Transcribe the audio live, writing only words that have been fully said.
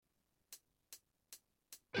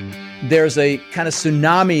there's a kind of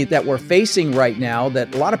tsunami that we're facing right now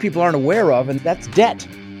that a lot of people aren't aware of, and that's debt.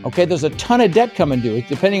 Okay, there's a ton of debt coming due.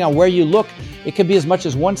 Depending on where you look, it could be as much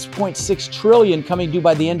as 1.6 trillion coming due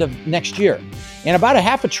by the end of next year. And about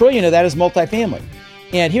 $0.5 trillion of that is multifamily.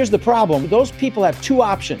 And here's the problem. Those people have two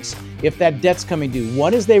options if that debt's coming due.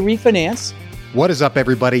 One is they refinance. What is up,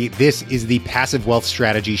 everybody? This is the Passive Wealth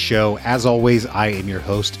Strategy Show. As always, I am your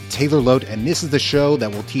host, Taylor Loht, and this is the show that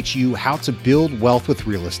will teach you how to build wealth with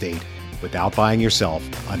real estate without buying yourself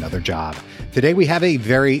another job. Today, we have a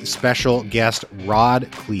very special guest, Rod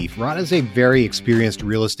Khleif. Rod is a very experienced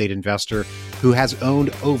real estate investor who has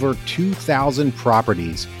owned over 2,000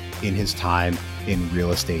 properties in his time in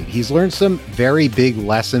real estate. He's learned some very big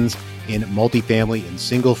lessons in multifamily and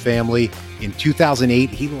single family. In 2008,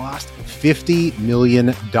 he lost $50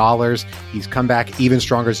 million. He's come back even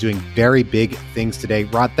stronger. He's doing very big things today.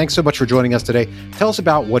 Rod, thanks so much for joining us today. Tell us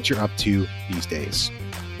about what you're up to these days.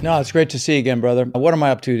 No, it's great to see you again, brother. What am I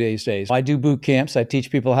up to these days? I do boot camps. I teach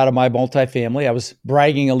people how to buy multifamily. I was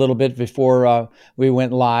bragging a little bit before we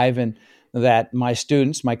went live, and that my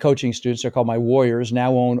students, my coaching students, are called my warriors,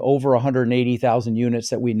 now own over 180,000 units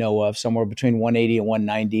that we know of, somewhere between 180 and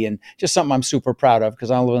 190, and just something I'm super proud of because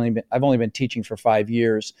I've only been teaching for 5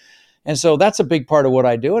 years. And so that's a big part of what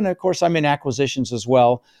I do. And of course, I'm in acquisitions as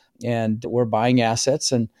well, and we're buying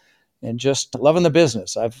assets and just loving the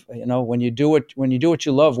business. When you do what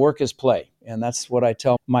you love, work is play. And that's what I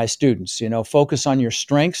tell my students, focus on your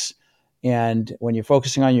strengths. And when you're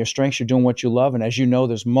focusing on your strengths, you're doing what you love. And as you know,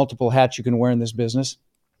 there's multiple hats you can wear in this business.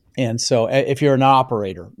 And so if you're an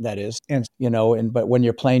operator, that is, but when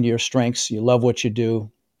you're playing to your strengths, you love what you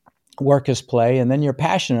do, work is play, and then you're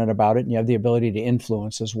passionate about it and you have the ability to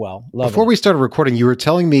influence as well. Before we started recording, you were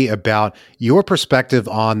telling me about your perspective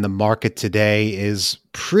on the market today is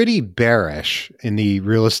pretty bearish in the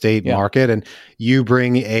real estate market. And you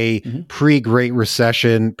bring a pre-Great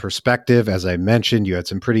Recession perspective. As I mentioned, you had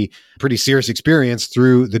some pretty serious experience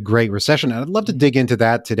through the Great Recession. And I'd love to dig into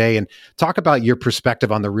that today and talk about your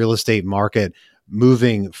perspective on the real estate market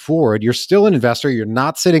moving forward. You're still an investor. You're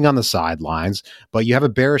not sitting on the sidelines, but you have a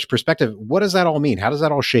bearish perspective. What does that all mean? How does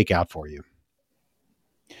that all shake out for you?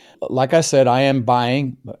 Like I said, I am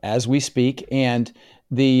buying as we speak,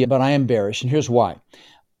 but I am bearish, and here's why.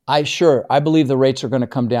 I believe the rates are going to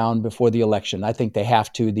come down before the election. I think they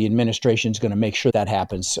have to. The administration is going to make sure that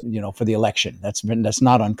happens, for the election. That's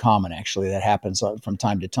not uncommon, actually. That happens from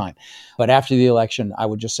time to time. But after the election, I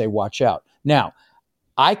would just say, watch out. Now,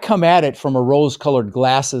 I come at it from a rose-colored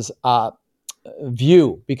glasses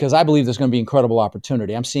view because I believe there's going to be incredible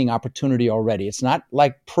opportunity. I'm seeing opportunity already. It's not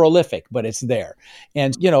like prolific, but it's there.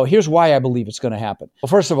 And, here's why I believe it's going to happen. Well,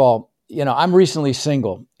 first of all, I'm recently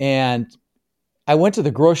single, and I went to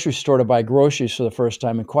the grocery store to buy groceries for the first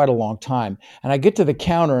time in quite a long time. And I get to the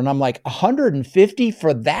counter and I'm like, $150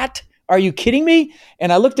 for that? Are you kidding me?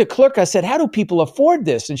 And I looked at clerk, I said, how do people afford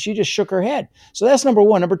this? And she just shook her head. So that's number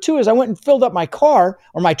one. Number two is I went and filled up my car,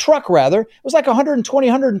 or my truck rather. It was like $120,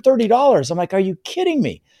 $130. I'm like, are you kidding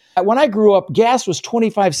me? When I grew up, gas was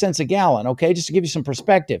 25 cents a gallon, okay? Just to give you some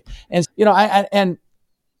perspective. And,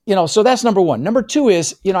 so that's number one. Number two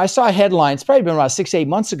is, I saw a headline, it's probably been about 6-8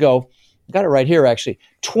 months ago. I got it right here, actually.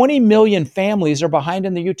 20 million families are behind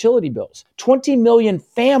in the utility bills. 20 million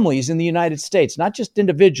families in the United States, not just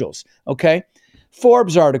individuals, okay?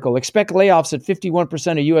 Forbes article, expect layoffs at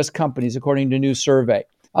 51% of U.S. companies, according to a new survey.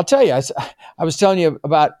 I'll tell you, I was telling you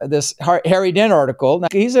about this Harry Dent article. Now,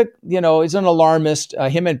 he's an alarmist.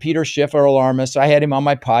 Him and Peter Schiff are alarmists. I had him on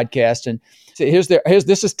my podcast, and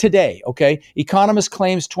this is today, okay? Economist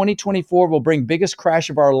claims 2024 will bring biggest crash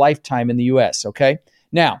of our lifetime in the U.S., okay?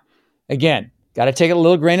 Now, again, got to take it a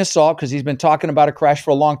little grain of salt because he's been talking about a crash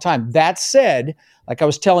for a long time. That said, like I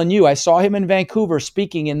was telling you, I saw him in Vancouver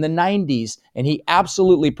speaking in the 90s, and he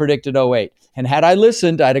absolutely predicted '08. And had I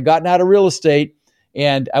listened, I'd have gotten out of real estate,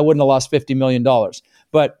 and I wouldn't have lost $50 million.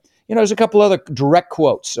 But, there's a couple other direct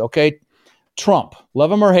quotes, okay? Trump,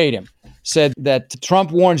 love him or hate him, said that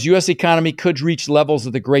Trump warns U.S. economy could reach levels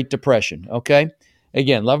of the Great Depression, okay?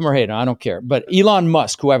 Again, love him or hate him, I don't care. But Elon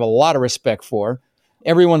Musk, who I have a lot of respect for,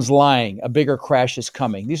 everyone's lying. A bigger crash is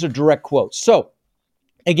coming. These are direct quotes. So,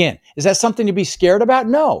 again, is that something to be scared about?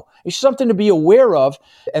 No. It's something to be aware of.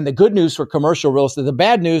 And the good news for commercial real estate, the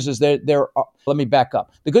bad news is that let me back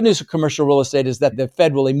up. The good news for commercial real estate is that the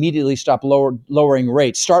Fed will immediately start lowering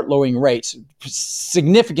rates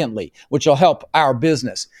significantly, which will help our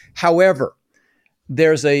business. However,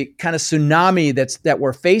 there's a kind of tsunami that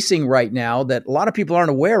we're facing right now that a lot of people aren't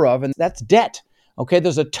aware of, and that's debt. Okay,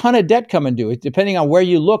 there's a ton of debt coming due. Depending on where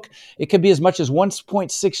you look, it could be as much as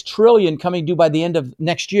 1.6 trillion coming due by the end of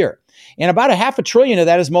next year. And about a half a trillion of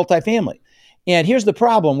that is multifamily. And here's the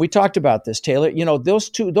problem. We talked about this, Taylor.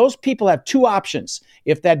 Those people have two options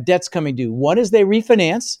if that debt's coming due. One is they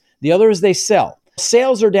refinance. The other is they sell.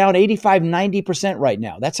 Sales are down 85, 90% right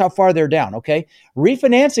now. That's how far they're down, okay?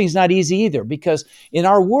 Refinancing is not easy either because in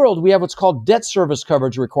our world, we have what's called debt service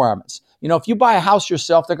coverage requirements. If you buy a house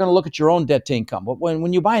yourself, they're going to look at your own debt to income. But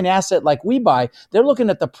when you buy an asset like we buy, they're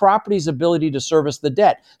looking at the property's ability to service the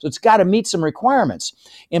debt. So it's got to meet some requirements.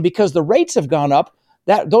 And because the rates have gone up,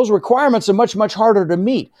 those requirements are much, much harder to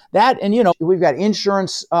meet. We've got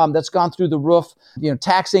insurance that's gone through the roof,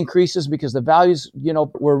 tax increases because the values,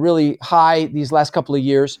 were really high these last couple of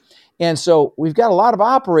years. And so we've got a lot of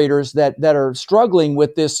operators that are struggling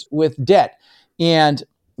with this, with debt. And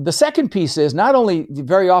the second piece is not only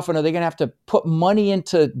very often are they going to have to put money in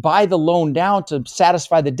to buy the loan down to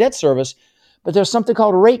satisfy the debt service, but there's something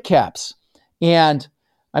called rate caps. And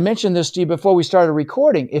I mentioned this to you before we started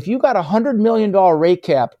recording. If you got a $100 million rate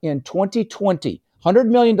cap in 2020, $100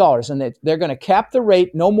 million, and they're going to cap the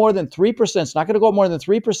rate no more than 3%. It's not going to go up more than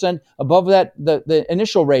 3% above that the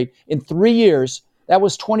initial rate in 3 years. That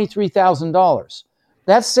was $23,000.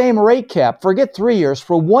 That same rate cap, forget 3 years,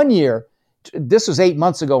 for 1 year, this was 8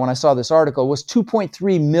 months ago when I saw this article, was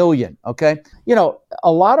 $2.3 million, okay?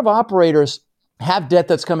 A lot of operators have debt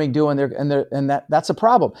that's coming due, and that's a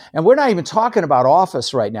problem. And we're not even talking about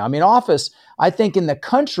office right now. I mean, office, I think in the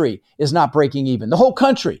country is not breaking even. The whole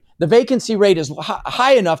country, the vacancy rate is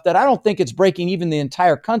high enough that I don't think it's breaking even the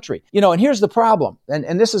entire country. And here's the problem,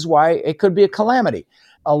 and this is why it could be a calamity.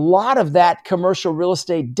 A lot of that commercial real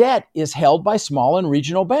estate debt is held by small and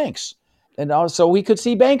regional banks. And also we could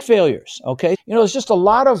see bank failures, okay? There's just a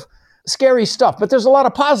lot of scary stuff, but there's a lot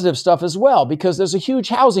of positive stuff as well because there's a huge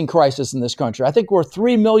housing crisis in this country. I think we're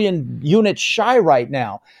 3 million units shy right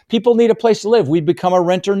now. People need a place to live. We've become a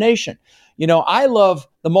renter nation. I love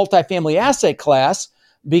the multifamily asset class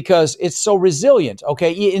because it's so resilient,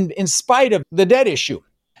 okay, in spite of the debt issue.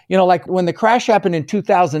 Like when the crash happened in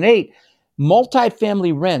 2008,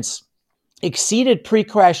 multifamily rents exceeded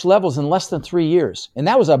pre-crash levels in less than 3 years. And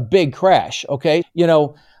that was a big crash, okay?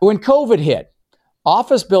 When COVID hit,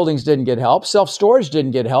 office buildings didn't get help. Self-storage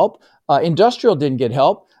didn't get help. Industrial didn't get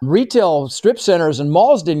help. Retail strip centers and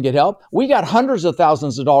malls didn't get help. We got hundreds of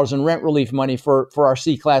thousands of dollars in rent relief money for our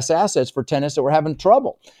C-class assets for tenants that were having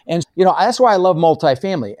trouble. And, that's why I love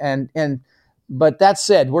multifamily. But that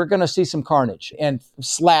said, we're going to see some carnage and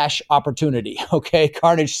slash opportunity, okay?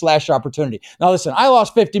 Carnage slash opportunity. Now, listen, I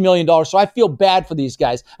lost $50 million, so I feel bad for these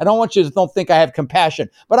guys. I don't want you to don't think I have compassion,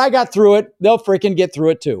 but I got through it. They'll freaking get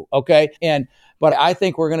through it too, okay? But I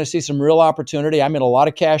think we're going to see some real opportunity. I'm in a lot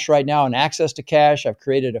of cash right now and access to cash. I've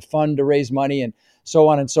created a fund to raise money and so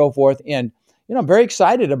on and so forth. And, I'm very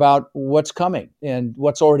excited about what's coming and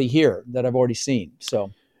what's already here that I've already seen. So,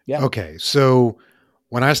 yeah. Okay. So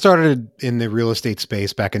when I started in the real estate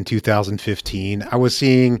space back in 2015, I was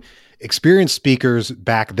seeing experienced speakers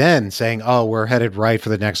back then saying, oh, we're headed right for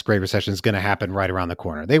the next Great Recession is going to happen right around the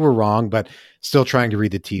corner. They were wrong, but still trying to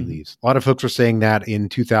read the tea leaves. A lot of folks were saying that in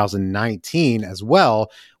 2019 as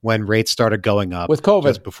well, when rates started going up with COVID,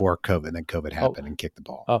 just before COVID. Then COVID happened and kicked the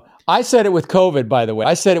ball. I said it with COVID, by the way.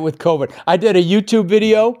 I said it with COVID. I did a YouTube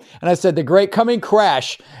video and I said the great coming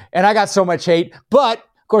crash, and I got so much hate, but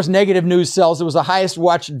of course, negative news sells. It was the highest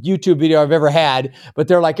watched YouTube video I've ever had, but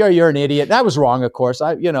they're like, oh, you're an idiot. And I was wrong, of course.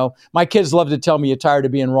 My kids love to tell me you're tired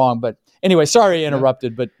of being wrong, but anyway, sorry I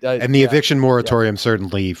interrupted, but and the eviction moratorium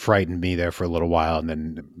certainly frightened me there for a little while, and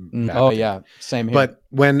then same here. But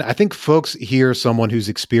when I think folks hear someone who's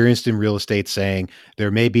experienced in real estate saying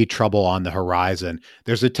there may be trouble on the horizon,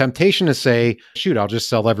 there's a temptation to say, shoot, I'll just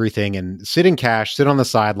sell everything and sit in cash, sit on the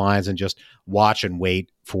sidelines, and just watch and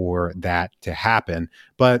wait for that to happen.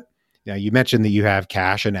 But you mentioned that you have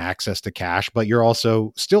cash and access to cash, but you're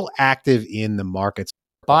also still active in the markets.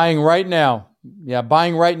 Buying right now. Yeah,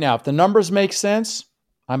 buying right now. If the numbers make sense,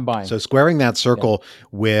 I'm buying. So squaring that circle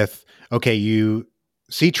with, okay, you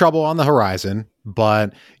see trouble on the horizon,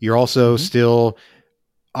 but you're also still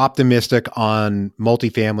optimistic on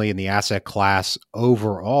multifamily and the asset class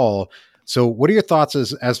overall. So what are your thoughts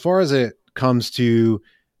as far as it comes to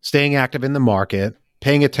staying active in the market,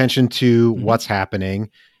 paying attention to what's happening,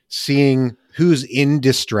 seeing who's in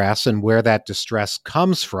distress and where that distress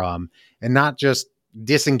comes from, and not just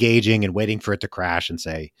disengaging and waiting for it to crash and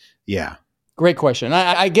say, yeah. Great question.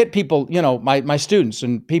 I get people, my students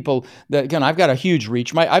and people that, again, I've got a huge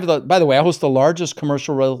reach. By the way, I host the largest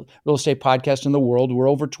commercial real estate podcast in the world. We're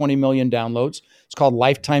over 20 million downloads. It's called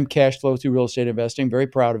Lifetime Cash Flow Through Real Estate Investing. Very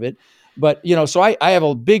proud of it. But, so I have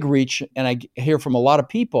a big reach, and I hear from a lot of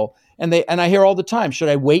people, and I hear all the time, should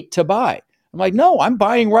I wait to buy? I'm like, no, I'm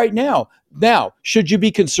buying right now. Now, should you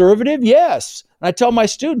be conservative? Yes. And I tell my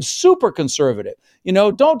students, super conservative.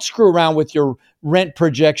 Don't screw around with your rent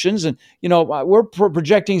projections. And, we're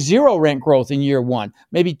projecting zero rent growth in year one,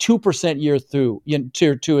 maybe 2% year through,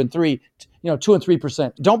 tier 2 and 3, 2 and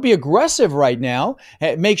 3%. Don't be aggressive right now.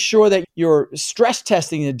 Make sure that you're stress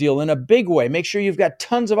testing the deal in a big way. Make sure you've got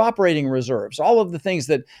tons of operating reserves, all of the things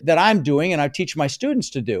that I'm doing and I teach my students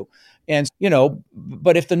to do. And,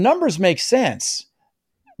 but if the numbers make sense,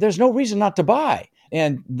 there's no reason not to buy.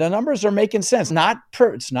 And the numbers are making sense.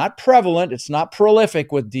 It's not prevalent. It's not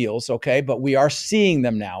prolific with deals, okay? But we are seeing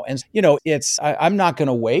them now. And, I'm not going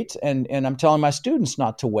to wait. And I'm telling my students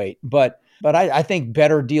not to wait. But I think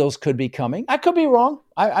better deals could be coming. I could be wrong.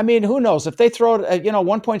 I mean, who knows? If they throw,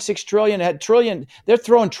 1.6 trillion, they're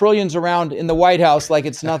throwing trillions around in the White House like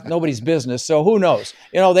it's not nobody's business. So who knows?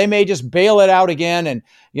 They may just bail it out again, and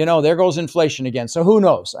there goes inflation again. So who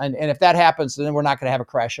knows? And if that happens, then we're not going to have a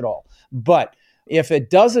crash at all. But if it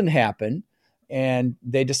doesn't happen, and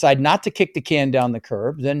they decide not to kick the can down the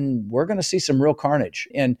curb, then we're going to see some real carnage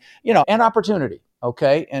and opportunity.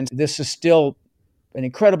 Okay, and this is still an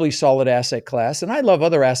incredibly solid asset class. And I love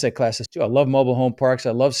other asset classes too. I love mobile home parks.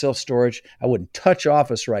 I love self-storage. I wouldn't touch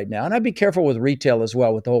office right now. And I'd be careful with retail as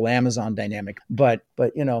well with the whole Amazon dynamic. But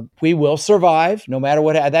we will survive no matter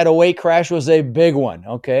what. That '08 crash was a big one.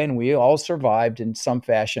 Okay. And we all survived in some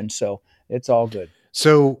fashion. So it's all good.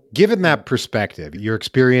 So given that perspective, your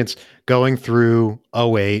experience going through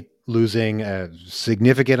 '08, losing a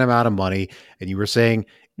significant amount of money, and you were saying,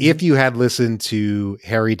 if you had listened to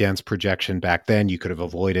Harry Dent's projection back then, you could have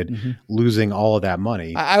avoided losing all of that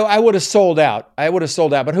money. I would have sold out.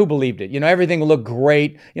 But who believed it? Everything looked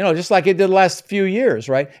great, just like it did the last few years,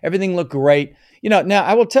 right? Everything looked great. Now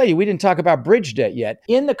I will tell you, we didn't talk about bridge debt yet.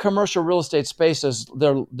 In the commercial real estate spaces,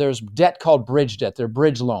 there's debt called bridge debt. They're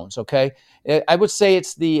bridge loans, okay? I would say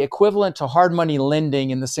it's the equivalent to hard money lending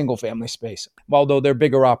in the single family space, although they're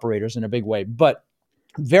bigger operators in a big way. But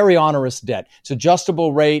very onerous debt. It's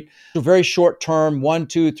adjustable rate, very short term, 1,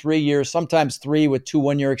 2, 3 years, sometimes 3 with 2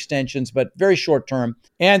 1-year extensions, but very short term.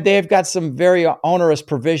 And they've got some very onerous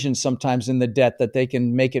provisions sometimes in the debt that they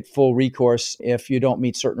can make it full recourse if you don't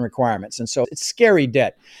meet certain requirements. And so it's scary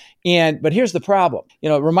debt. But here's the problem.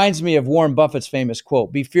 It reminds me of Warren Buffett's famous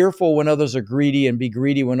quote, be fearful when others are greedy and be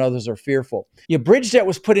greedy when others are fearful. Bridge debt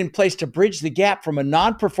was put in place to bridge the gap from a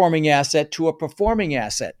non-performing asset to a performing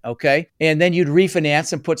asset, okay? And then you'd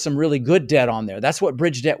refinance and put some really good debt on there. That's what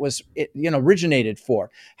bridge debt was, originated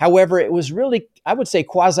for. However, it was really, I would say,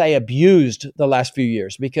 quasi-abused the last few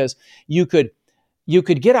years because you could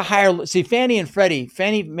get a higher,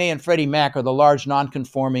 Fannie Mae and Freddie Mac are the large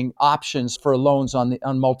non-conforming options for loans on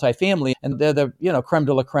multifamily. And they're the, creme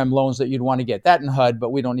de la creme loans that you'd want to get. That and HUD,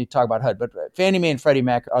 but we don't need to talk about HUD. But Fannie Mae and Freddie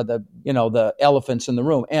Mac are the, the elephants in the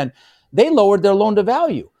room. And they lowered their loan to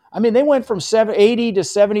value. I mean, they went from 80 to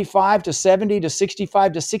 75 to 70 to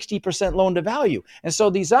 65 to 60% loan to value. And so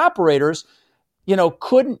these operators,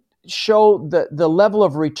 couldn't show the level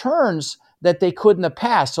of returns that they could in the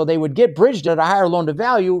past. So they would get bridged at a higher loan to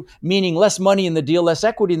value, meaning less money in the deal, less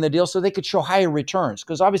equity in the deal, so they could show higher returns.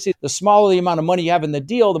 Because obviously the smaller the amount of money you have in the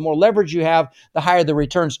deal, the more leverage you have, the higher the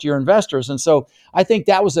returns to your investors. And so I think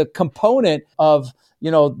that was a component of,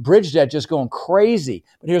 bridge debt just going crazy.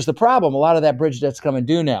 But here's the problem. A lot of that bridge debt's coming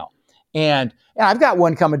due now. And I've got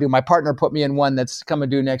one coming due. My partner put me in one that's coming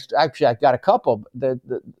due next. Actually, I've got a couple. The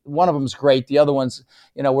one of them's great. The other one's,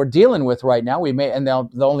 we're dealing with right now.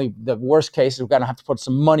 The worst case is we're going to have to put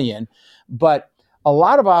some money in. But a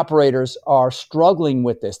lot of operators are struggling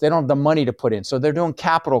with this. They don't have the money to put in. So they're doing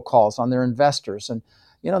capital calls on their investors. And,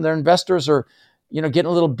 their investors are, getting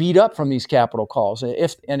a little beat up from these capital calls.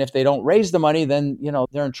 If they don't raise the money, then,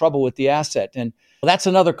 they're in trouble with the asset. And that's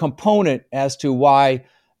another component as to why,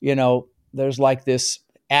 there's like this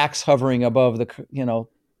axe hovering above the,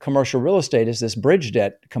 commercial real estate is this bridge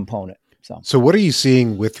debt component. So what are you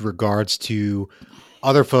seeing with regards to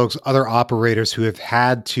other folks, other operators who have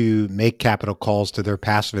had to make capital calls to their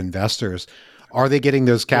passive investors? Are they getting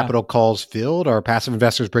those capital calls filled? Are passive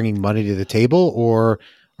investors bringing money to the table? Or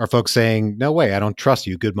are folks saying, no way, I don't trust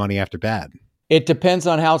you, good money after bad? It depends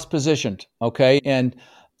on how it's positioned, okay? And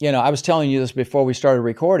I was telling you this before we started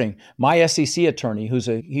recording. My SEC attorney, he's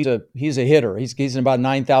a hitter. He's in about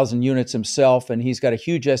 9,000 units himself, and he's got a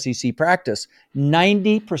huge SEC practice.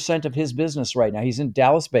 90% of his business right now, he's in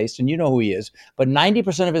Dallas based, and you know who he is, but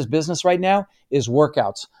 90% of his business right now is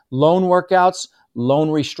workouts, loan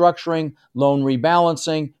restructuring, loan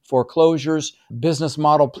rebalancing, foreclosures, business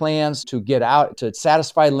model plans to get out, to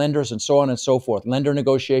satisfy lenders, and so on and so forth. Lender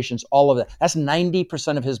negotiations, all of that. That's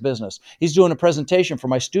 90% of his business. He's doing a presentation for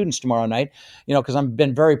my students tomorrow night, because I've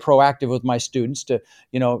been very proactive with my students to,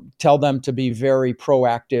 tell them to be very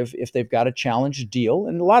proactive if they've got a challenged deal.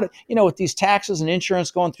 And a lot of, with these taxes and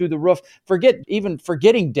insurance going through the roof,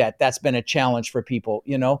 forgetting debt, that's been a challenge for people,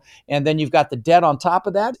 and then you've got the debt on top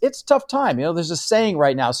of that. It's a tough time. There's a saying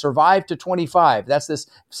right now, survive to 25. That's this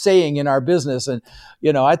saying in our business. And,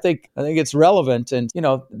 I think it's relevant. And,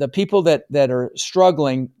 the people that are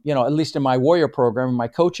struggling, at least in my Warrior program, in my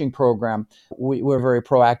coaching program, we're very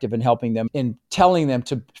proactive in helping them, in telling them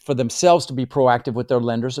for themselves to be proactive with their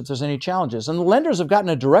lenders if there's any challenges. And the lenders have gotten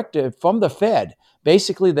a directive from the Fed,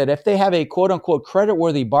 basically, that if they have a quote unquote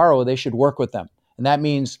creditworthy borrower, they should work with them. And that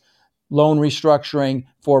means loan restructuring,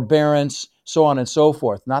 forbearance, so on and so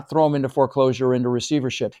forth, not throw them into foreclosure or into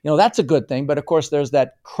receivership. That's a good thing. But of course, there's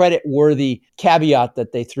that credit-worthy caveat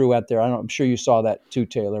that they threw out there. I'm sure you saw that too,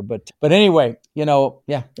 Taylor. But anyway,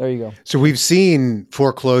 yeah, there you go. So we've seen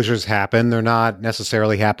foreclosures happen. They're not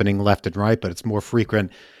necessarily happening left and right, but it's more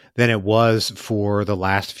frequent than it was for the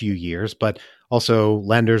last few years. But also,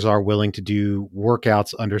 lenders are willing to do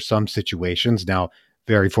workouts under some situations. Now,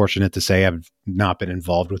 very fortunate to say I've not been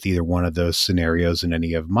involved with either one of those scenarios in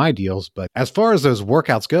any of my deals. But as far as those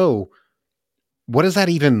workouts go, what does that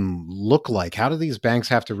even look like? How do these banks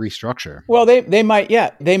have to restructure? Well, they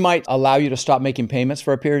might allow you to stop making payments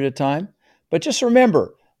for a period of time. But just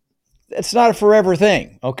remember, it's not a forever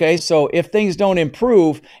thing, okay? So if things don't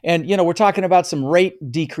improve, and we're talking about some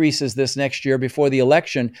rate decreases this next year before the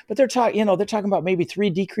election, but they're talking about maybe 3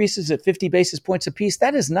 decreases at 50 basis points apiece.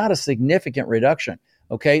 That is not a significant reduction,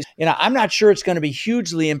 okay? I'm not sure it's going to be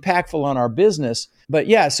hugely impactful on our business, but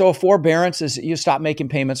yeah, so a forbearance is you stop making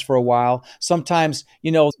payments for a while. Sometimes,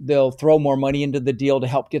 they'll throw more money into the deal to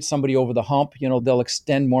help get somebody over the hump. They'll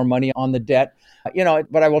extend more money on the debt,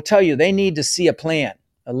 but I will tell you, they need to see a plan.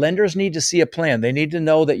 Lenders need to see a plan. They need to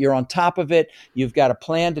know that you're on top of it. You've got a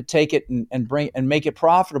plan to take it and make it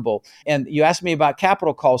profitable. And you asked me about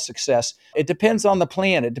capital call success. It depends on the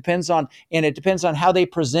plan. It depends on how they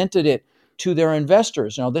presented it to their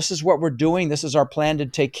investors. This is what we're doing. This is our plan to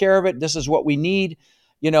take care of it. This is what we need.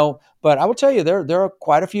 But I will tell you, there are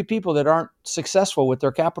quite a few people that aren't successful with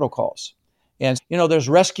their capital calls. And, there's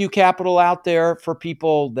rescue capital out there for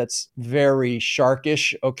people that's very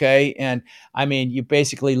sharkish, okay? And, you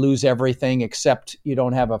basically lose everything except you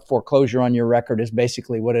don't have a foreclosure on your record is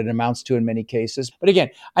basically what it amounts to in many cases. But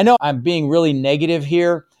again, I know I'm being really negative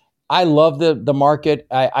here. I love the market.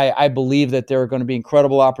 I believe that there are going to be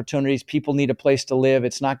incredible opportunities. People need a place to live.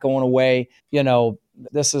 It's not going away.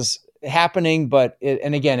 This is happening,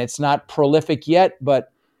 and again, it's not prolific yet, but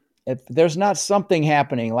if there's not something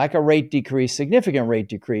happening like a significant rate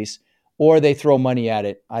decrease, or they throw money at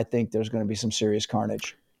it, I think there's going to be some serious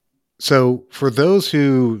carnage. So for those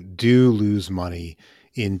who do lose money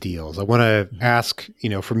in deals, I want to ask,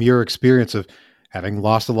 from your experience of having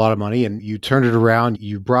lost a lot of money and you turned it around,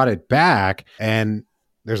 you brought it back, and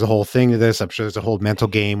there's a whole thing to this. I'm sure there's a whole mental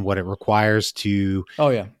game, what it requires to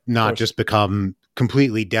not just become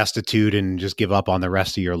completely destitute and just give up on the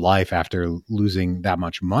rest of your life after losing that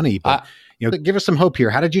much money. But, give us some hope here.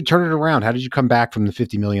 How did you turn it around? How did you come back from the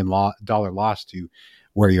 $50 million loss to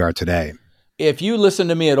where you are today? If you listen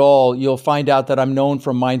to me at all, you'll find out that I'm known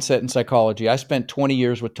for mindset and psychology. I spent 20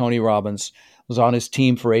 years with Tony Robbins, was on his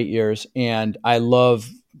team for 8 years, and I love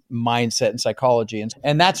mindset and psychology.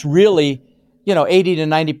 And that's really 80 to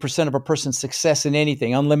 90% of a person's success in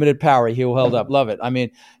anything. Unlimited power, he held up. Love it.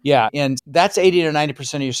 And that's 80 to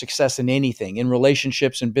 90% of your success in anything, in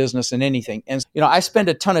relationships and business and anything. And, I spend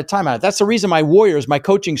a ton of time on it. That's the reason my Warriors, my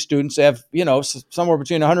coaching students have, somewhere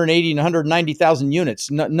between 180 and 190,000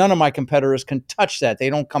 units. None of my competitors can touch that.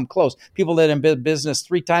 They don't come close. People that have been in business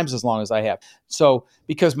 3 times as long as I have. So,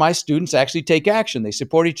 because my students actually take action. They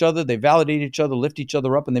support each other, they validate each other, lift each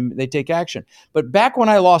other up, and they take action. But back when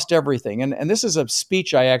I lost everything, and this is a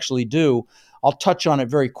speech I actually do, I'll touch on it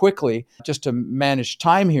very quickly just to manage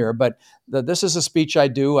time here, but this is a speech I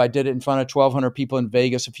do. I did it in front of 1,200 people in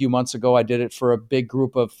Vegas a few months ago. I did it for a big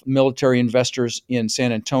group of military investors in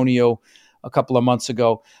San Antonio a couple of months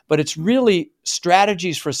ago. But it's really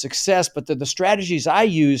strategies for success, but they're the strategies I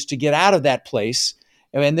use to get out of that place.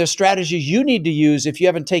 And there's strategies you need to use if you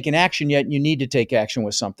haven't taken action yet and you need to take action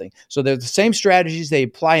with something. So they're the same strategies. They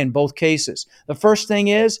apply in both cases. The first thing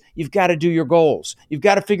is you've got to do your goals. You've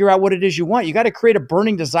got to figure out what it is you want. You got to create a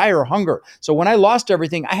burning desire or hunger. So when I lost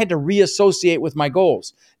everything, I had to reassociate with my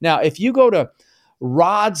goals. Now, if you go to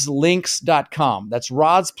rodslinks.com. That's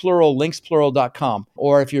rods plural, links plural.com.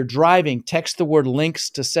 Or if you're driving, text the word links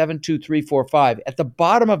to 72345. At the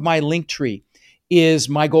bottom of my link tree is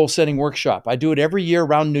my goal setting workshop. I do it every year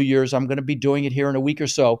around New Year's. I'm going to be doing it here in a week or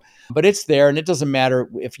so, but it's there, and it doesn't matter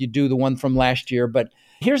if you do the one from last year. But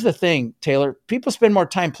here's the thing, Taylor. People spend more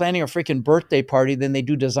time planning a freaking birthday party than they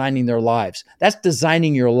do designing their lives. That's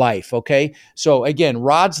designing your life, okay? So again,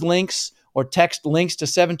 Rod's links or text links to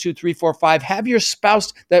 72345. Have your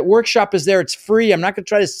spouse, that workshop is there. It's free. I'm not going to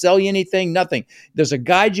try to sell you anything, nothing. There's a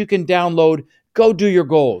guide you can download. Go do your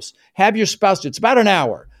goals. Have your spouse, it's about an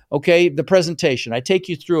hour. Okay, the presentation. I take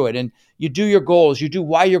you through it and you do your goals. You do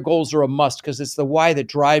why your goals are a must because it's the why that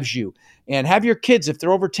drives you. And have your kids, if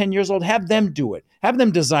they're over 10 years old, have them do it. Have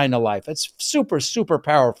them design a life. It's super, super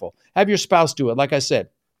powerful. Have your spouse do it, like I said.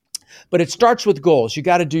 But it starts with goals. You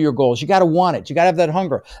got to do your goals. You got to want it. You got to have that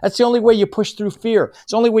hunger. That's the only way you push through fear.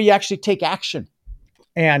 It's the only way you actually take action.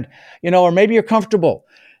 And, or maybe you're comfortable.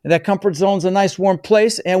 That comfort zone's a nice warm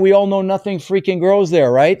place, and we all know nothing freaking grows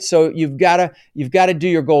there, right? So you've got to do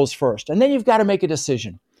your goals first, and then you've got to make a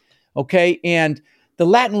decision, okay? And the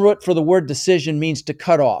Latin root for the word decision means to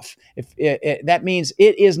cut off. That means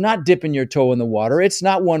it is not dipping your toe in the water. It's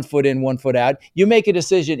not 1 foot in, 1 foot out. You make a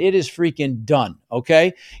decision, it is freaking done,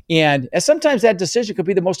 okay? And sometimes that decision could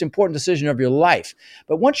be the most important decision of your life.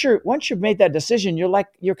 But once you've made that decision,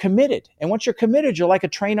 you're committed, and once you're committed, you're like a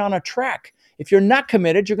train on a track. If you're not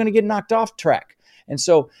committed, you're going to get knocked off track. And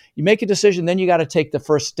so you make a decision, then you got to take the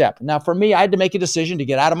first step. Now, for me, I had to make a decision to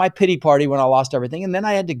get out of my pity party when I lost everything. And then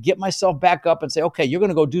I had to get myself back up and say, okay, you're going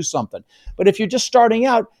to go do something. But if you're just starting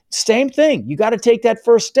out, same thing. You got to take that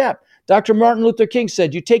first step. Dr. Martin Luther King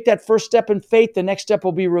said, you take that first step in faith, the next step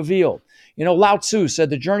will be revealed. Lao Tzu said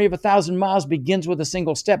the journey of 1,000 miles begins with a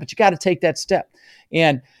single step, but you got to take that step.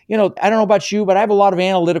 And, I don't know about you, but I have a lot of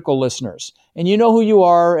analytical listeners. And you know who you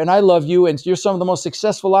are, and I love you, and you're some of the most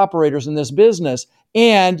successful operators in this business.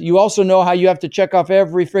 And you also know how you have to check off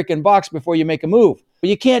every freaking box before you make a move. But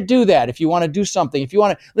you can't do that if you want to do something. If you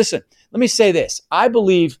want to, listen, let me say this. I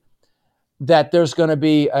believe that there's going to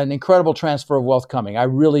be an incredible transfer of wealth coming. I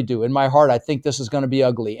really do. In my heart, I think this is going to be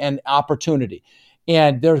ugly and opportunity.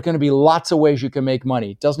 And there's going to be lots of ways you can make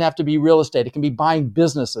money. It doesn't have to be real estate. It can be buying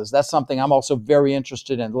businesses. That's something I'm also very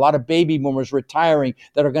interested in. A lot of baby boomers retiring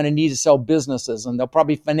that are going to need to sell businesses, and they'll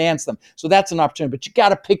probably finance them. So that's an opportunity. But you got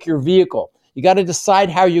to pick your vehicle. You got to decide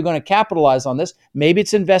how you're going to capitalize on this. Maybe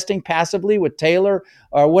it's investing passively with Taylor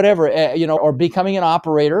or whatever, or becoming an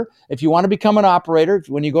operator. If you want to become an operator,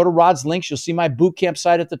 when you go to Rod's Links, you'll see my boot camp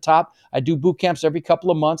site at the top. I do boot camps every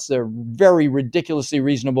couple of months. They're very ridiculously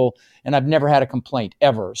reasonable, and I've never had a complaint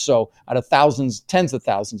ever. So out of thousands, tens of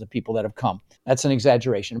thousands of people that have come, that's an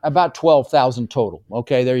exaggeration. About 12,000 total.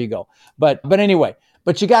 Okay, there you go. But anyway.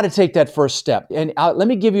 But you got to take that first step. And let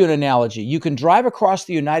me give you an analogy. You can drive across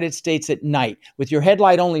the United States at night with your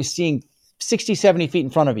headlight only seeing 60, 70 feet in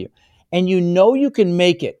front of you. And you can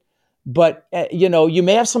make it. But, you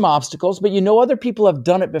may have some obstacles, but other people have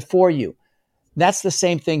done it before you. That's the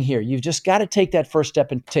same thing here. You've just got to take that first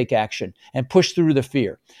step and take action and push through the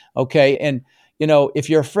fear. Okay. And, if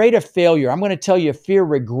you're afraid of failure, I'm going to tell you fear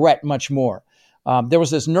regret much more. There was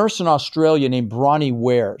this nurse in Australia named Bronnie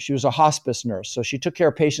Ware. She was a hospice nurse. So she took care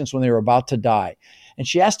of patients when they were about to die. And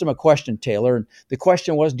she asked him a question, Taylor. And the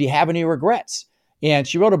question was, do you have any regrets? And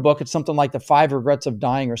she wrote a book. It's something like The 5 Regrets of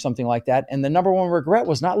Dying or something like that. And the number one regret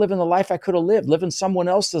was not living the life I could have lived, living someone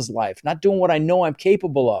else's life, not doing what I know I'm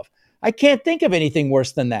capable of. I can't think of anything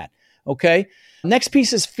worse than that. Okay. Next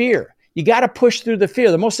piece is fear. You got to push through the fear.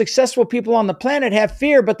 The most successful people on the planet have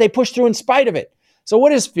fear, but they push through in spite of it. So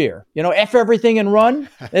what is fear? F everything and run?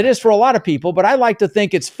 It is for a lot of people, but I like to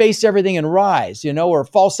think it's face everything and rise, or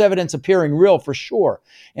false evidence appearing real for sure.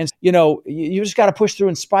 And, you just got to push through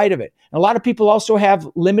in spite of it. And a lot of people also have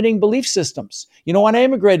limiting belief systems. When I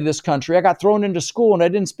immigrated to this country, I got thrown into school and I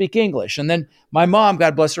didn't speak English. And then my mom,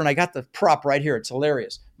 God bless her, and I got the prop right here. It's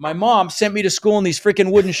hilarious. My mom sent me to school in these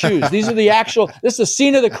freaking wooden shoes. These are this is the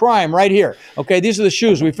scene of the crime right here. Okay, these are the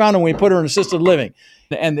shoes. We found them when we put her in assisted living.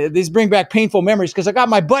 And these bring back painful memories because I got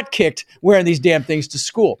my butt kicked wearing these damn things to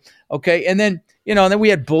school. Okay. And then, and then we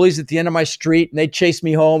had bullies at the end of my street and they chased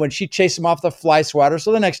me home and she chased them off the fly swatter.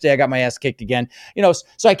 So the next day I got my ass kicked again.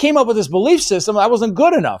 So I came up with this belief system. I wasn't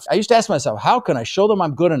good enough. I used to ask myself, how can I show them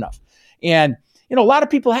I'm good enough? And, a lot of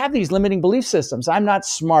people have these limiting belief systems. I'm not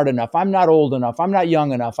smart enough. I'm not old enough. I'm not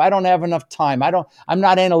young enough. I don't have enough time. I'm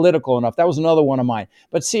not analytical enough. That was another one of mine.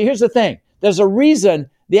 But see, here's the thing. There's a reason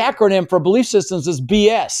the acronym for belief systems is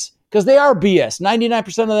BS, because they are BS.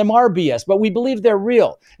 99% of them are BS, but we believe they're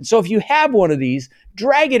real. And so if you have one of these,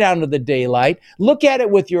 drag it out into the daylight, look at it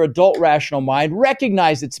with your adult rational mind,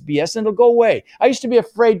 recognize it's BS, and it'll go away. I used to be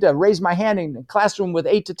afraid to raise my hand in a classroom with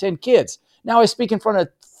 8 to 10 kids. Now I speak in front of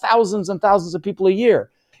thousands and thousands of people a year.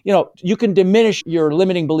 You can diminish your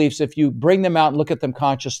limiting beliefs if you bring them out and look at them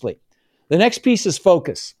consciously. The next piece is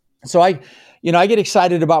focus. So I get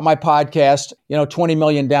excited about my podcast, 20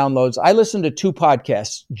 million downloads. I listen to 2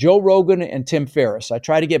 podcasts, Joe Rogan and Tim Ferriss. I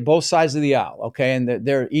try to get both sides of the aisle, okay? And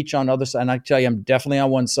they're each on the other side. And I tell you, I'm definitely on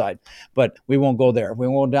one side, but we won't go there. We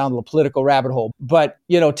won't go down the political rabbit hole. But,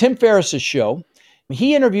 Tim Ferriss's show,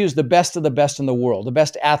 he interviews the best of the best in the world, the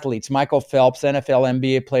best athletes, Michael Phelps, NFL,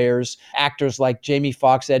 NBA players, actors like Jamie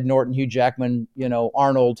Foxx, Ed Norton, Hugh Jackman,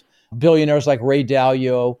 Arnold, billionaires like Ray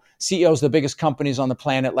Dalio, CEOs of the biggest companies on the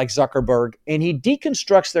planet like Zuckerberg, and he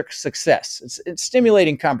deconstructs their success. It's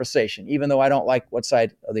stimulating conversation, even though I don't like what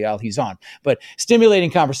side of the aisle he's on, but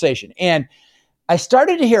stimulating conversation. And I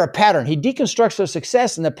started to hear a pattern. He deconstructs their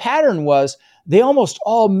success, and the pattern was they almost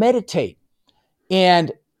all meditate.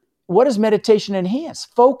 And what does meditation enhance?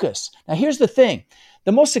 Focus. Now, here's the thing.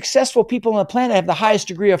 The most successful people on the planet have the highest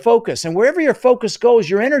degree of focus. And wherever your focus goes,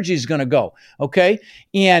 your energy is going to go, okay?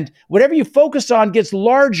 And whatever you focus on gets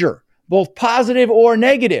larger, both positive or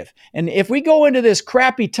negative. And if we go into this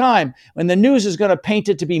crappy time when the news is going to paint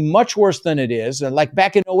it to be much worse than it is, like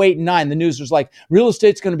back in 08 and 9, the news was like, real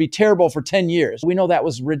estate's going to be terrible for 10 years. We know that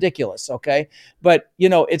was ridiculous, okay? But,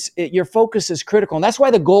 your focus is critical. And that's why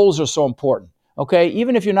the goals are so important. Okay,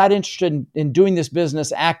 even if you're not interested in doing this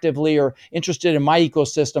business actively or interested in my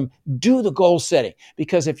ecosystem, do the goal setting.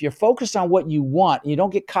 Because if you're focused on what you want, and you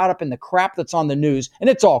don't get caught up in the crap that's on the news, and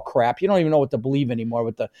it's all crap. You don't even know what to believe anymore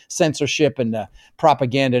with the censorship and the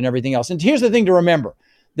propaganda and everything else. And here's the thing to remember.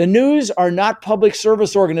 The news are not public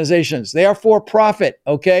service organizations. They are for profit,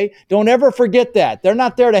 okay? Don't ever forget that. They're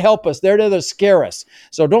not there to help us. They're there to scare us.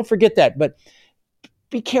 So don't forget that. But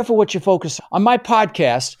be careful what you focus on. My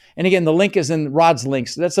podcast, and again, the link is in Rod's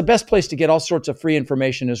Links. That's the best place to get all sorts of free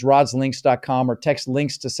information is rodslinks.com or text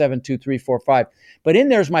links to 72345. But in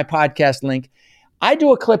there's my podcast link. I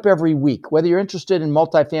do a clip every week, whether you're interested in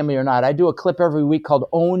multifamily or not. I do a clip every week called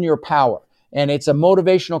Own Your Power. And it's a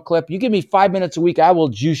motivational clip. You give me 5 minutes a week, I will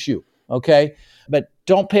juice you, okay? But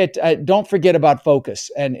don't forget about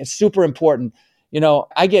focus. And it's super important.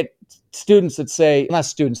 I get students that say, not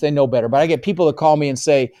students, they know better, but I get people that call me and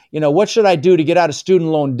say, what should I do to get out of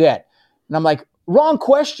student loan debt? And I'm like, wrong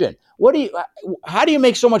question. How do you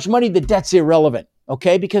make so much money that debt's irrelevant?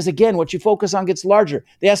 Okay, because again, what you focus on gets larger.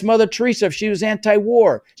 They asked Mother Teresa if she was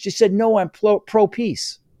anti-war. She said, no, I'm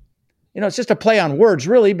pro-peace. It's just a play on words,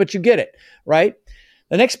 really, but you get it, right?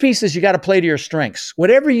 The next piece is you got to play to your strengths.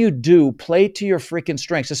 Whatever you do, play to your freaking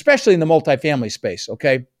strengths, especially in the multifamily space,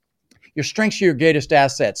 okay? Your strengths are your greatest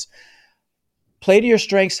assets. Play to your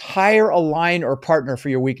strengths, hire, align, or partner for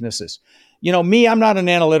your weaknesses. Me, I'm not an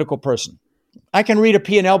analytical person. I can read a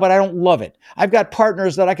P&L, but I don't love it. I've got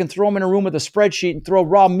partners that I can throw them in a room with a spreadsheet and throw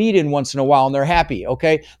raw meat in once in a while, and they're happy,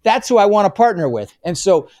 okay? That's who I want to partner with. And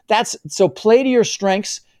so play to your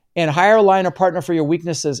strengths and hire, align, or partner for your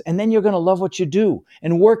weaknesses, and then you're going to love what you do.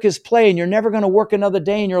 And work is play, and you're never going to work another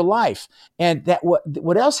day in your life. And that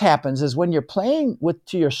what else happens is when you're playing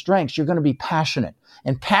to your strengths, you're going to be passionate.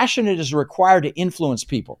 And passionate is required to influence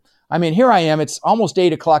people. I mean, here I am, it's almost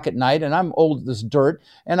 8 o'clock at night, and I'm old as dirt,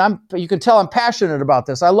 and you can tell I'm passionate about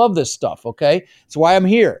this. I love this stuff, okay? That's why I'm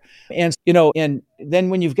here. And, and then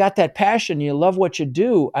when you've got that passion, you love what you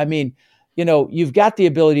do, I mean, you've got the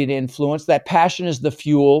ability to influence. That passion is the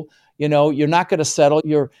fuel. You're not going to settle.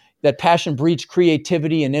 That passion breeds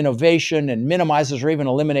creativity and innovation and minimizes or even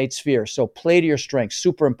eliminates fear. So play to your strengths,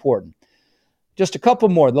 super important. Just a couple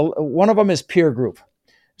more. One of them is peer group.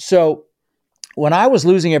 So when I was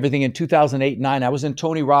losing everything in 2008, 9, I was in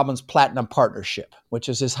Tony Robbins' Platinum Partnership, which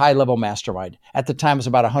is his high-level mastermind. At the time, it was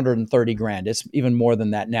about $130,000. It's even more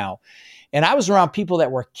than that now. And I was around people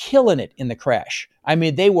that were killing it in the crash. I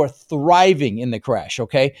mean, they were thriving in the crash,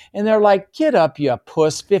 okay? And they're like, get up, you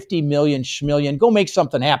puss, 50 million, schmillion, go make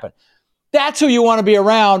something happen. That's who you want to be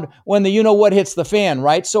around when the you-know-what hits the fan,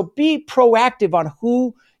 right? So be proactive on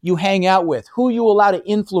who you hang out with, who you allow to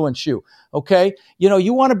influence you, okay?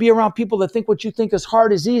 You want to be around people that think what you think is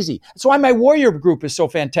hard is easy. That's why my warrior group is so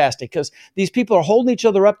fantastic, because these people are holding each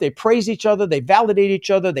other up. They praise each other. They validate each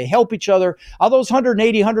other. They help each other. All those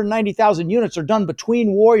 180, 190,000 units are done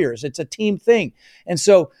between warriors. It's a team thing. And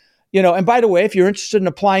so, And by the way, if you're interested in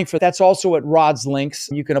applying for that's also at Rod's links.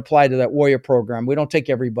 You can apply to that Warrior program. We don't take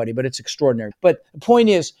everybody, but it's extraordinary. But the point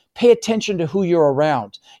is, pay attention to who you're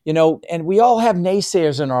around, and we all have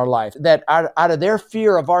naysayers in our life that out of their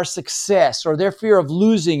fear of our success or their fear of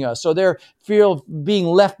losing us or their fear of being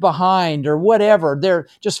left behind or whatever, their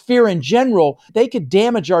just fear in general, they could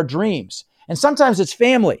damage our dreams. And sometimes it's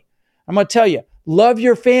family. I'm going to tell you, love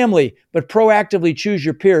your family, but proactively choose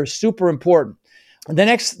your peers. Super important. The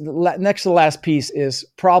next to the last piece is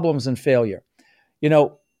problems and failure.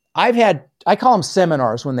 I call them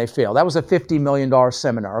seminars when they fail. That was a $50 million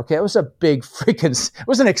seminar. Okay. It was it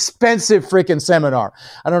was an expensive freaking seminar.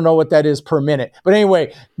 I don't know what that is per minute, but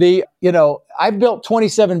anyway, I've built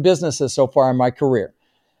 27 businesses so far in my career.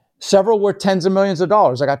 Several were tens of millions of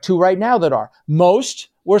dollars. I got 2 right now that are. Most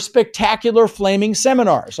were spectacular flaming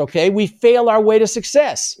seminars. Okay. We fail our way to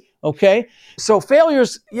success. Okay. So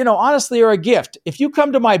failures, honestly are a gift. If you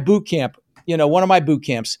come to my boot camp, one of my boot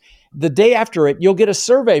camps, the day after it, you'll get a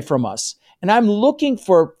survey from us. And I'm looking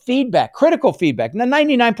for feedback, critical feedback. Now,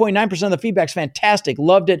 99.9% of the feedback's fantastic.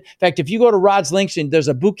 Loved it. In fact, if you go to Rod's links and there's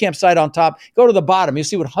a boot camp site on top, go to the bottom. You'll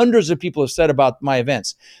see what hundreds of people have said about my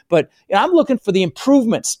events. But I'm looking for the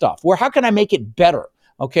improvement stuff. How can I make it better?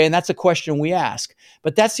 Okay, and that's a question we ask.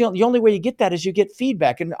 But that's the only way you get that is you get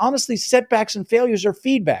feedback. And honestly, setbacks and failures are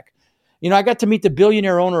feedback. I got to meet the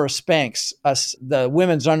billionaire owner of Spanx, the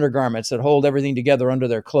women's undergarments that hold everything together under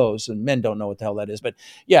their clothes. And men don't know what the hell that is. But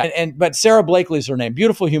yeah, but Sarah Blakely's her name,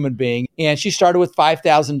 beautiful human being. And she started with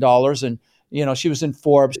 $5,000 and, she was in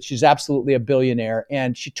Forbes. She's absolutely a billionaire.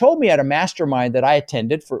 And she told me at a mastermind that I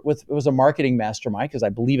attended it was a marketing mastermind because I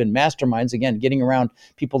believe in masterminds. Again, getting around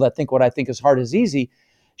people that think what I think is hard is easy.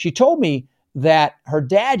 She told me that her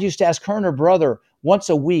dad used to ask her and her brother once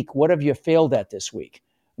a week, what have you failed at this week?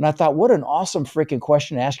 And I thought, what an awesome freaking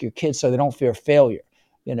question to ask your kids so they don't fear failure.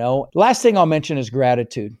 Last thing I'll mention is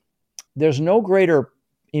gratitude. There's no greater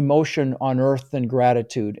emotion on earth than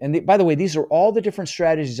gratitude. And by the way, these are all the different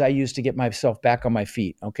strategies I use to get myself back on my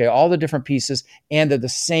feet. Okay. All the different pieces. And they're the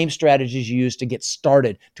same strategies you use to get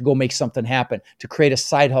started, to go make something happen, to create a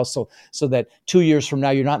side hustle so that 2 years from now,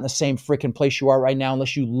 you're not in the same freaking place you are right now,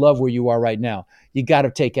 unless you love where you are right now. You got to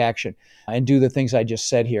take action and do the things I just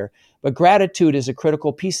said here. But gratitude is a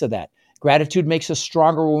critical piece of that. Gratitude makes us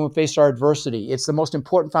stronger when we face our adversity. It's the most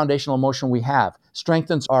important foundational emotion we have.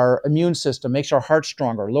 Strengthens our immune system, makes our heart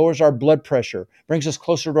stronger, lowers our blood pressure, brings us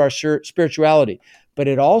closer to our spirituality. But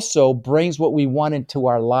it also brings what we want into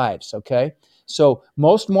our lives, okay? So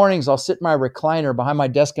most mornings I'll sit in my recliner behind my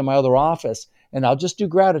desk in my other office, and I'll just do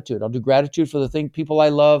gratitude. I'll do gratitude for the people I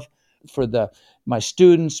love, for my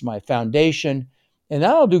students, my foundation, and then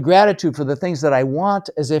I'll do gratitude for the things that I want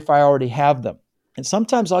as if I already have them. And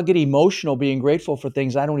sometimes I'll get emotional being grateful for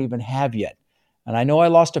things I don't even have yet. And I know I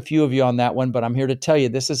lost a few of you on that one, but I'm here to tell you,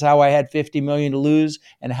 this is how I had 50 million to lose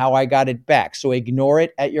and how I got it back. So ignore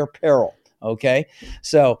it at your peril. Okay.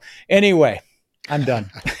 So anyway, I'm done.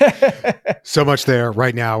 So much there.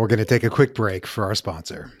 Right now, we're going to take a quick break for our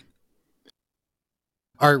sponsor.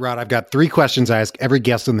 All right, Rod, I've got 3 questions I ask every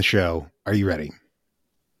guest on the show. Are you ready?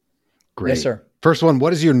 Great. Yes, sir. First one,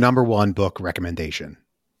 what is your number 1 book recommendation?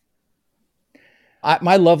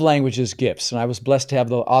 My love language is gifts, and I was blessed to have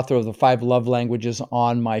the author of the 5 love languages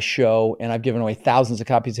on my show, and I've given away thousands of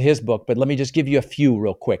copies of his book, but let me just give you a few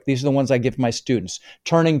real quick. These are the ones I give my students.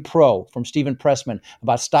 Turning Pro from Stephen Pressman,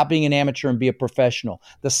 about stop being an amateur and be a professional.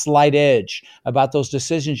 The Slight Edge, about those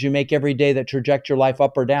decisions you make every day that traject your life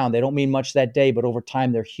up or down. They don't mean much that day, but over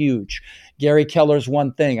time they're huge. Gary Keller's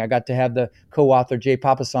One Thing. I got to have the co-author Jay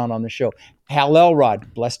Papasan on the show. Hal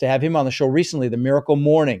Elrod, blessed to have him on the show recently, The Miracle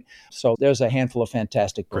Morning. So there's a handful of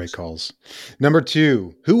fantastic books. Great calls. Number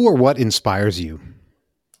 2, who or what inspires you?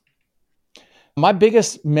 My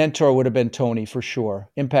biggest mentor would have been Tony, for sure.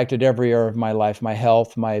 Impacted every area of my life, my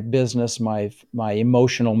health, my business, my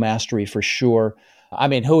emotional mastery, for sure. I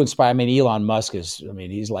mean, who inspired? I mean, Elon Musk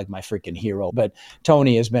he's like my freaking hero. But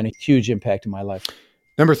Tony has been a huge impact in my life.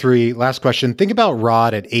 Number 3, last question. Think about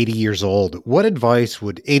Rod at 80 years old. What advice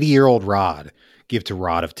would 80-year-old Rod give to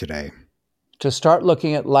Rod of today? To start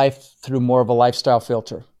looking at life through more of a lifestyle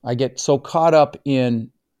filter. I get so caught up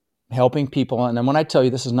in helping people. And then when I tell you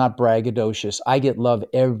this is not braggadocious, I get love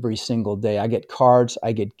every single day. I get cards,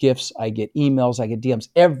 I get gifts, I get emails, I get DMs.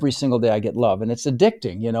 Every single day I get love. And it's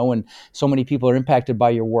addicting, when so many people are impacted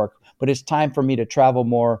by your work. But it's time for me to travel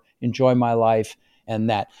more, enjoy my life, and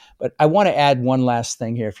that. But I want to add one last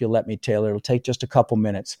thing here, if you'll let me, Taylor. It'll take just a couple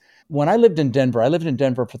minutes. when I lived in Denver, I lived in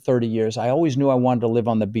Denver for 30 years. I always knew I wanted to live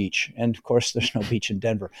on the beach. And of course, there's no beach in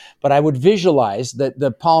Denver. But I would visualize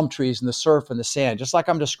the palm trees and the surf and the sand, just like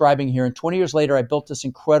I'm describing here. And 20 years later, I built this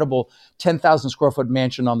incredible 10,000 square foot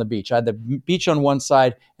mansion on the beach. I had the beach on one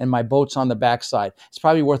side and my boats on the back side. It's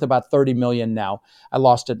probably worth about 30 million now. I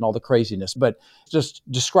lost it in all the craziness. But just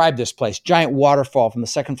describe this place. Giant waterfall from the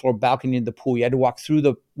second floor balcony into the pool. You had to walk through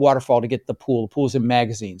the waterfall to get to the pool. The pool's in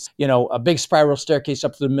magazines. A big spiral staircase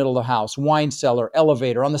up to the middle of the house, wine cellar,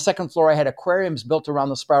 elevator. On the second floor, I had aquariums built around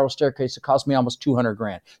the spiral staircase. It cost me almost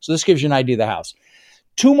 $200,000. So this gives you an idea of the house.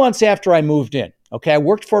 2 months after I moved in, okay, I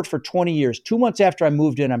worked for it for 20 years. 2 months after I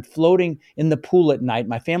moved in, I'm floating in the pool at night.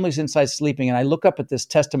 My family's inside sleeping, and I look up at this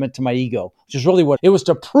testament to my ego, which is really what it was,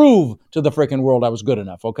 to prove to the freaking world I was good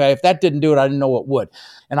enough, okay? If that didn't do it, I didn't know what would.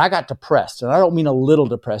 And I got depressed, and I don't mean a little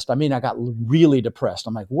depressed. I mean, I got really depressed.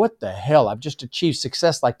 I'm like, what the hell? I've just achieved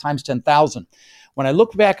success like times 10,000. When I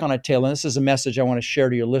look back on it, Taylor, and this is a message I want to share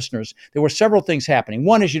to your listeners, there were several things happening.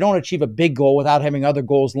 One is you don't achieve a big goal without having other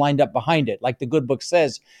goals lined up behind it. Like the good book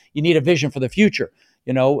says, you need a vision for the future.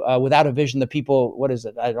 Without a vision, the people, what is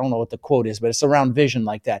it? I don't know what the quote is, but it's around vision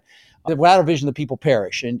like that. Without a vision, the people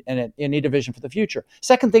perish, and you need a vision for the future.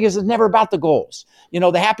 Second thing is it's never about the goals.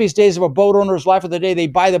 The happiest days of a boat owner's life are the day they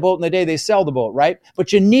buy the boat and the day they sell the boat, right?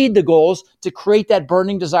 But you need the goals to create that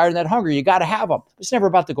burning desire and that hunger. You got to have them. It's never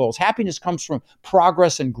about the goals. Happiness comes from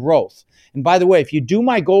progress and growth. And by the way, if you do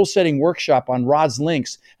my goal setting workshop on Rod's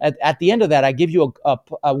Links, at the end of that, I give you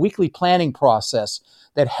a weekly planning process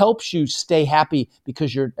that helps you stay happy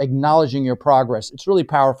because you're acknowledging your progress. It's a really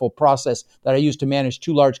powerful process that I use to manage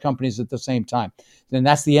 2 large companies at the same time. And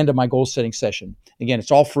that's the end of my goal setting session. Again,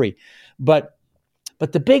 it's all free. But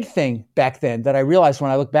the big thing back then that I realized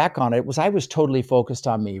when I look back on it was I was totally focused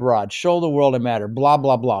on me. Rod, show the world I matter, blah,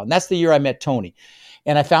 blah, blah. And that's the year I met Tony.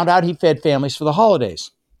 And I found out he fed families for the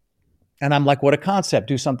holidays. And I'm like, what a concept.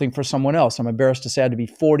 Do something for someone else. I'm embarrassed to say I had to be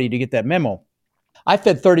 40 to get that memo. I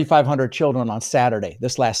fed 3,500 children on Saturday,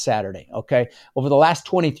 this last Saturday, okay? Over the last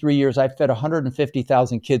 23 years, I've fed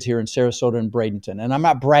 150,000 kids here in Sarasota and Bradenton. And I'm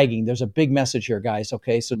not bragging. There's a big message here, guys,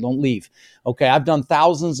 okay? So don't leave, okay? I've done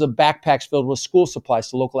thousands of backpacks filled with school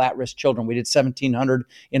supplies to local at-risk children. We did 1,700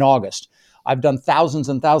 in August. I've done thousands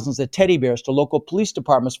and thousands of teddy bears to local police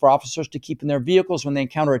departments for officers to keep in their vehicles when they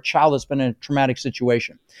encounter a child that's been in a traumatic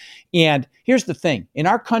situation. And here's the thing. In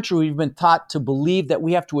our country, we've been taught to believe that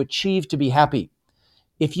we have to achieve to be happy.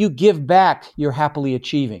 If you give back, you're happily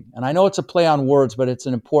achieving. And I know it's a play on words, but it's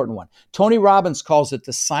an important one. Tony Robbins calls it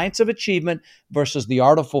the science of achievement versus the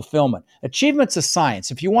art of fulfillment. Achievement's a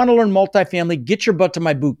science. If you want to learn multifamily, get your butt to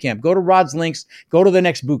my boot camp. Go to Rod's Links. Go to the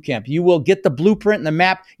next boot camp. You will get the blueprint and the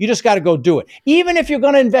map. You just got to go do it. Even if you're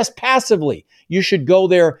going to invest passively, you should go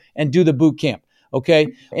there and do the boot camp.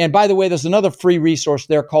 Okay. And by the way, there's another free resource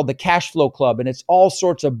there called the Cash Flow Club. And it's all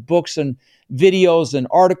sorts of books and videos and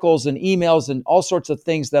articles and emails and all sorts of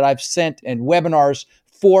things that I've sent and webinars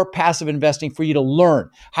for passive investing for you to learn.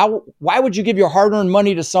 Why would you give your hard-earned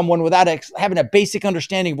money to someone without having a basic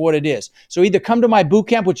understanding of what it is? So either come to my boot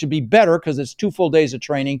camp, which would be better because it's 2 full days of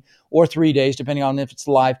training, or 3 days, depending on if it's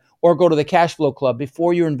live, or go to the Cash Flow Club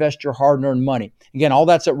before you invest your hard-earned money. Again, all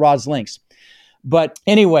that's at Rod's Links. But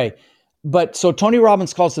anyway, so Tony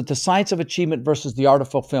Robbins calls it the science of achievement versus the art of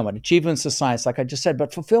fulfillment. Achievement's a science, like I just said,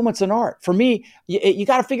 but fulfillment's an art. For me, you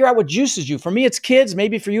got to figure out what juices you. For me, it's kids.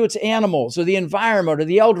 Maybe for you, it's animals or the environment or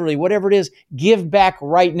the elderly, whatever it is. Give back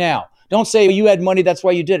right now. Don't say you had money, that's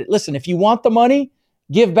why you did it. Listen, if you want the money,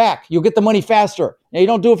 give back. You'll get the money faster. Now, you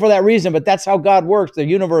don't do it for that reason, but that's how God works, the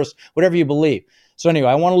universe, whatever you believe. So anyway,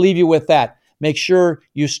 I want to leave you with that. Make sure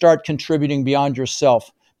you start contributing beyond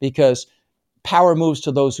yourself because power moves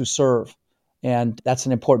to those who serve. And that's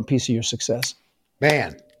an important piece of your success.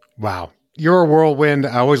 Man, wow. You're a whirlwind.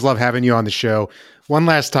 I always love having you on the show. One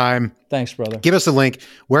last time. Thanks, brother. Give us a link.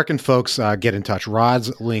 Where can folks get in touch?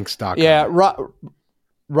 rodslinks.com. Yeah,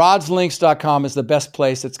 rodslinks.com is the best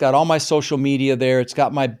place. It's got all my social media there. It's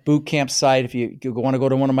got my boot camp site. If you want to go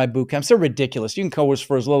to one of my boot camps, they're ridiculous. You can go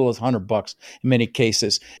for as little as $100 in many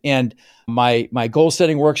cases. And my goal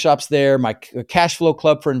setting workshops there, my cash flow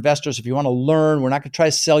club for investors. If you want to learn, we're not going to try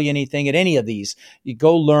to sell you anything at any of these. You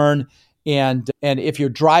go learn. And if you're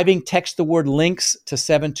driving, text the word links to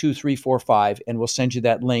 72345 and we'll send you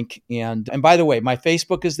that link. And by the way, my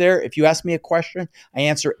Facebook is there. If you ask me a question, I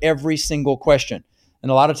answer every single question. And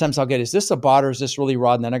a lot of times I'll get, is this a bot or is this really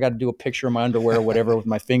Rod? And then I got to do a picture of my underwear or whatever with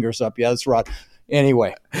my fingers up. Yeah, that's Rod.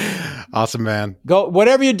 Anyway. Awesome, man. Go,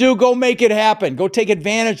 whatever you do, go make it happen. Go take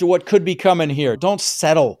advantage of what could be coming here. Don't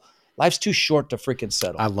settle. Life's too short to freaking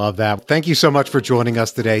settle. I love that. Thank you so much for joining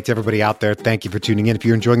us today. To everybody out there, thank you for tuning in. If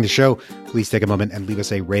you're enjoying the show, please take a moment and leave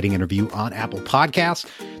us a rating and review on Apple Podcasts.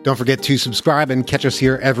 Don't forget to subscribe and catch us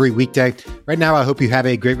here every weekday. Right now, I hope you have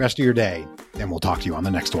a great rest of your day, and we'll talk to you on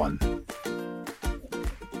the next one.